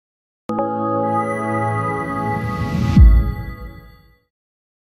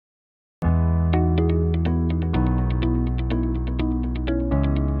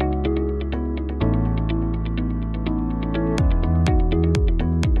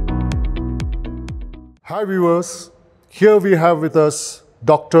Hi viewers, here we have with us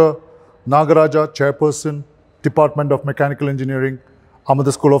Dr. Nagaraja, Chairperson, Department of Mechanical Engineering,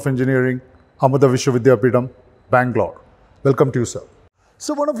 Amada School of Engineering, Amada Vishwavidyapeetham, Bangalore. Welcome to you, sir.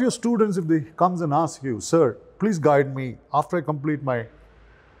 So one of your students, if they comes and asks you, sir, please guide me after I complete my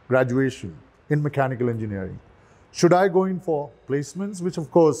graduation in mechanical engineering. Should I go in for placements, which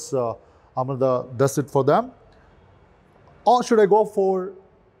of course Amada does it for them, or should I go for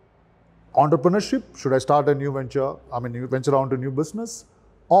entrepreneurship? Should I start a new venture, venture out into new business,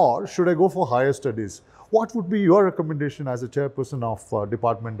 or should I go for higher studies? What would be your recommendation as a chairperson of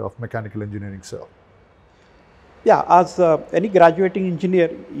Department of Mechanical Engineering, sir? Yeah, as any graduating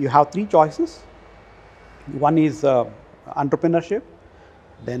engineer, you have three choices. One is entrepreneurship,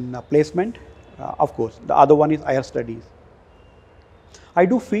 then placement, of course. The other one is higher studies. I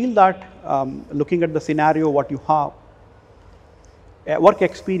do feel that looking at the scenario, what you have, work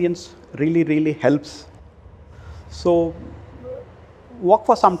experience really helps. So work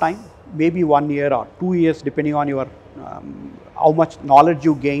for some time, maybe 1 year or 2 years, depending on your how much knowledge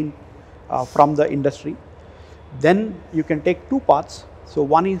you gain from the industry. Then you can take two paths. So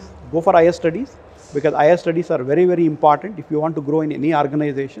one is go for higher studies, because higher studies are very important if you want to grow in any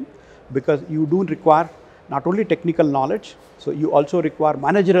organization, because you do require not only technical knowledge, so you also require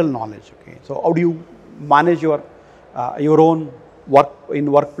managerial knowledge. Okay, so how do you manage your own work in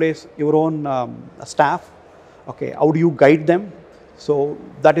workplace, your own staff? Okay, how do you guide them? So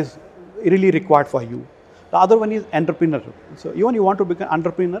that is really required for you. The other one is entrepreneur. So even you want to become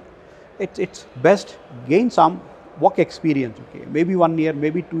entrepreneur, it's best gain some work experience. Okay, maybe 1 year,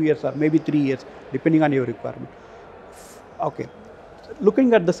 maybe 2 years, or maybe 3 years, depending on your requirement. Okay,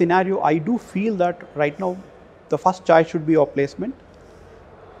 looking at the scenario, I do feel that right now the first choice should be your placement,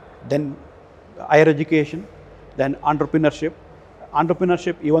 then higher education, then entrepreneurship.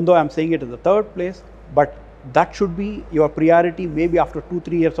 Entrepreneurship, even though I'm saying it is the third place, but that should be your priority maybe after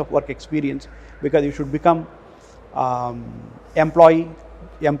 2-3 years of work experience, because you should become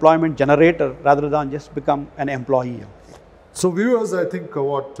employment generator rather than just become an employee. So viewers, I think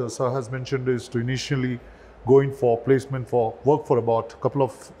what sir has mentioned is to initially go in for placement, for work for about a couple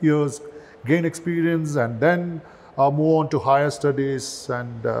of years, gain experience, and then move on to higher studies,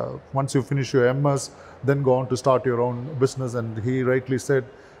 and once you finish your MS, then go on to start your own business. And he rightly said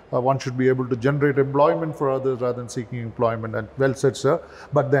one should be able to generate employment for others rather than seeking employment, and well said, sir.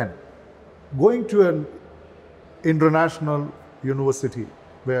 But then going to an international university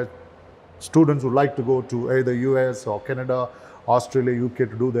where students would like to go to either US or Canada, Australia, UK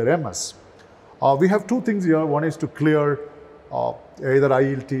to do their MS. We have two things here. One is to clear either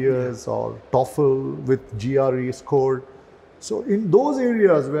IELTS or TOEFL with GRE score. So in those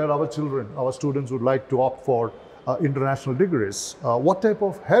areas where our students would like to opt for international degrees, what type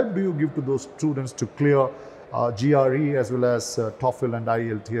of help do you give to those students to clear GRE as well as TOEFL and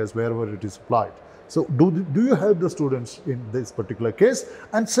IELTS wherever it is applied? So do you help the students in this particular case?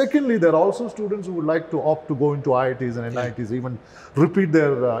 And secondly, there are also students who would like to opt to go into IITs and NITs, even repeat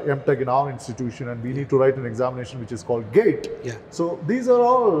their Mtech in our institution, and we need to write an examination which is called GATE. So these are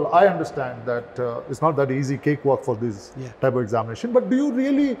all, I understand that it's not that easy cakewalk for this type of examination, but do you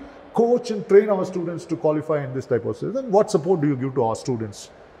really coach and train our students to qualify in this type of system? And what support do you give to our students?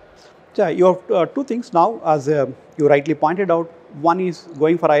 Yeah, you have two things now, as you rightly pointed out. One is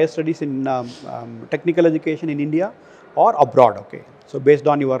going for higher studies in technical education in India or abroad. Okay, so based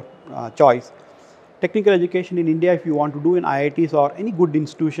on your choice. Technical education in India, if you want to do in IITs or any good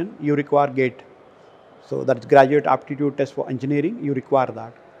institution, you require GATE. So that's Graduate Aptitude Test for Engineering, you require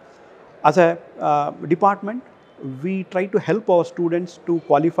that. As a department, we try to help our students to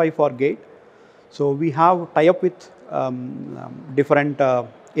qualify for GATE. So we have tie-up with different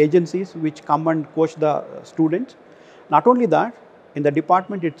agencies which come and coach the students. Not only that, in the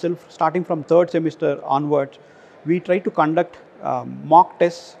department itself, starting from 3rd semester onwards, we try to conduct mock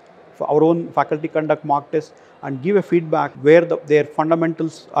tests. For our own faculty conduct mock tests and give a feedback where their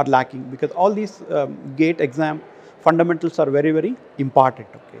fundamentals are lacking, because all these GATE exam fundamentals are very important.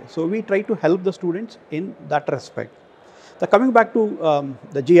 Okay, so we try to help the students in that respect. So coming back to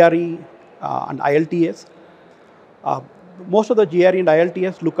the GRE and IELTS, most of the GRE and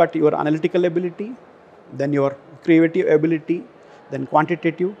IELTS look at your analytical ability, then your creative ability, then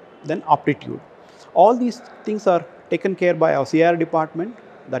quantitative, then aptitude. All these things are taken care by our CR department,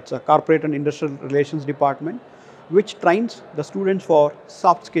 that's a Corporate and Industrial Relations department, which trains the students for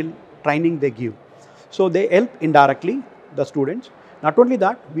soft skill training they give. So they help indirectly the students. Not only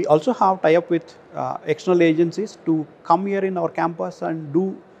that, we also have tie-up with external agencies to come here in our campus and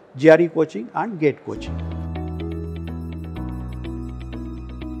do GRE coaching and GATE coaching.